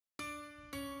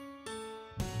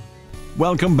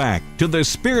Welcome back to the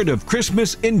Spirit of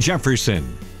Christmas in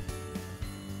Jefferson.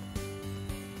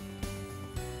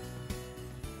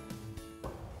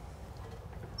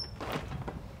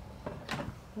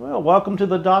 Well, welcome to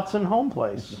the Dotson home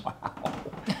place. Wow.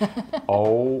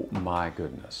 Oh my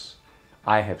goodness.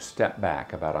 I have stepped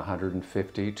back about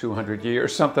 150, 200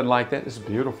 years, something like that. It's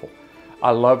beautiful. I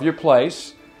love your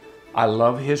place. I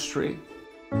love history.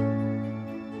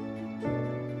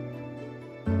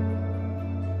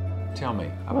 Tell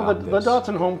me about The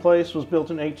Dotson home place was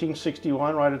built in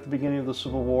 1861, right at the beginning of the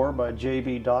Civil War, by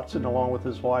J.B. Dotson, along with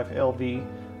his wife, L.V.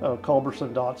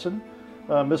 Culberson Dotson.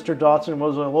 Mr. Dotson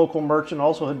was a local merchant,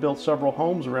 also had built several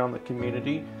homes around the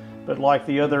community, but like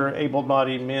the other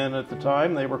able-bodied men at the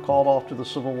time, they were called off to the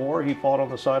Civil War. He fought on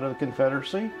the side of the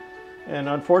Confederacy, and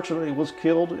unfortunately was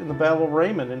killed in the Battle of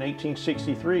Raymond in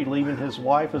 1863, leaving his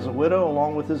wife as a widow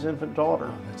along with his infant daughter.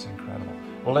 Oh, that's incredible.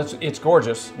 Well, it's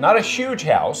gorgeous. Not a huge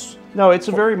house. No, it's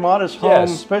a very modest home,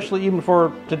 yes, especially even for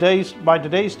by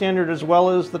today's standard as well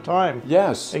as the time.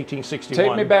 Yes. 1861.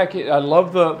 Take me back. I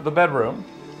love the bedroom.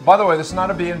 By the way, this is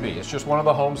not a B&B. It's just one of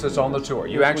the homes that's on the tour.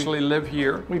 You actually live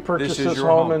here. We purchased this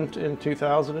home in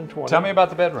 2020. Tell me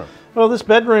about the bedroom. Well, this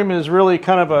bedroom is really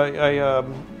kind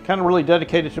of really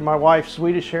dedicated to my wife's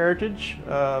Swedish heritage.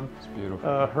 It's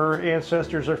beautiful. Her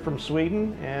ancestors are from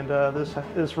Sweden, and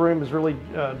this room is really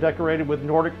decorated with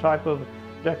Nordic type of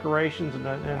decorations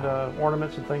and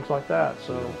ornaments and things like that.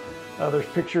 So there's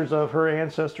pictures of her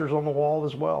ancestors on the wall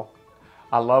as well.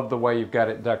 I love the way you've got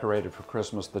it decorated for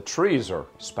Christmas. The trees are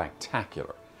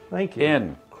spectacular. Thank you.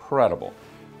 Incredible.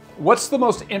 What's the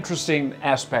most interesting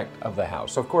aspect of the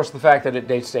house? Of course, the fact that it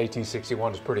dates to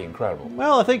 1861 is pretty incredible.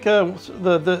 Well, I think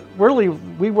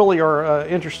we really are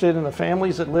interested in the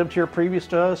families that lived here previous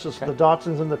to us. It's the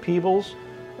Dotsons and the Peebles.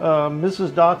 Mrs.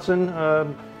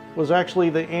 Dotson was actually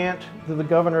the aunt to the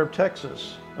governor of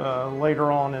Texas later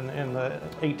on in the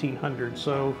 1800s.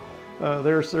 So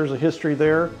there's a history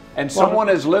there. And someone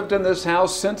has lived in this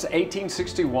house since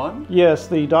 1861? Yes,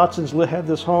 the Dotsons had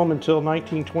this home until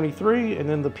 1923, and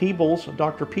then the Peebles,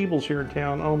 Dr. Peebles here in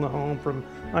town, owned the home from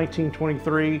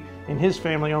 1923, and his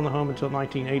family owned the home until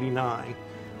 1989.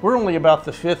 We're only about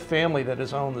the fifth family that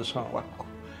has owned this home. Wow.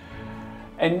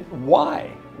 And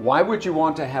why? Why would you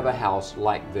want to have a house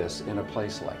like this in a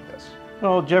place like this?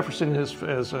 Well, Jefferson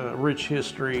has a rich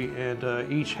history,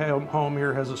 and each home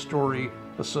here has a story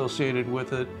associated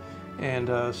with it.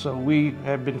 And so we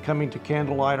have been coming to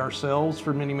Candlelight ourselves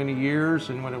for many, many years,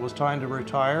 and when it was time to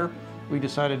retire, we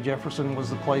decided Jefferson was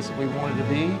the place that we wanted to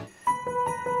be.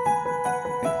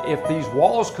 If these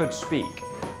walls could speak,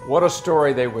 what a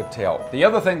story they would tell. The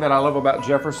other thing that I love about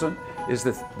Jefferson is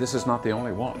that this is not the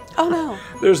only one. Oh, no.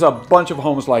 There's a bunch of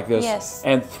homes like this. Yes.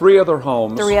 And three other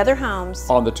homes. Three other homes.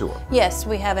 On the tour. Yes,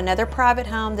 we have another private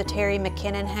home, the Terry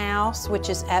McKinnon House, which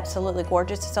is absolutely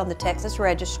gorgeous. It's on the Texas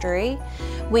Registry.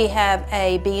 We have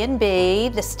a B&B,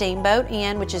 the Steamboat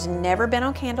Inn, which has never been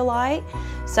on Candlelight.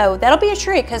 So that'll be a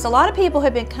treat, because a lot of people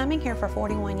have been coming here for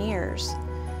 41 years.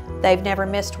 They've never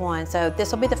missed one, so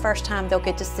this will be the first time they'll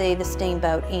get to see the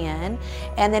Steamboat Inn.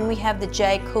 And then we have the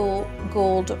J.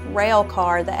 Gould rail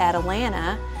car, the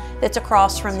Atalanta, that's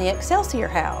across from the Excelsior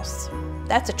House.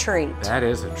 That's a treat. That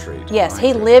is a treat. Yes,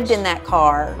 he lived in that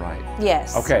car. Right.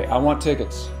 Yes. Okay, I want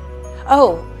tickets.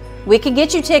 Oh, we can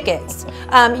get you tickets.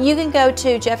 You can go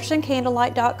to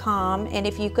jeffersoncandlelight.com, and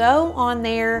if you go on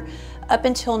there up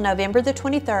until November the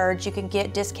 23rd, you can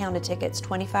get discounted tickets,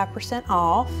 25%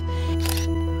 off.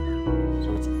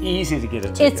 Easy to get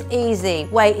a ticket. It's easy,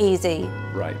 way easy.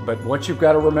 Right, but what you've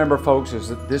got to remember, folks, is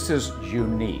that this is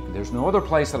unique. There's no other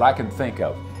place that I can think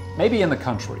of, maybe in the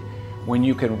country, when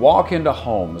you can walk into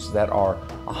homes that are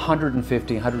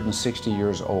 150, 160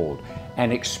 years old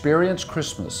and experience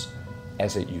Christmas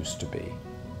as it used to be.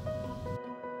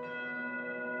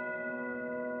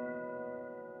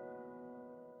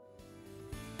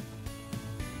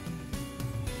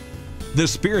 The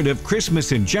Spirit of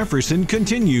Christmas in Jefferson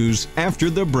continues after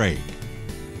the break.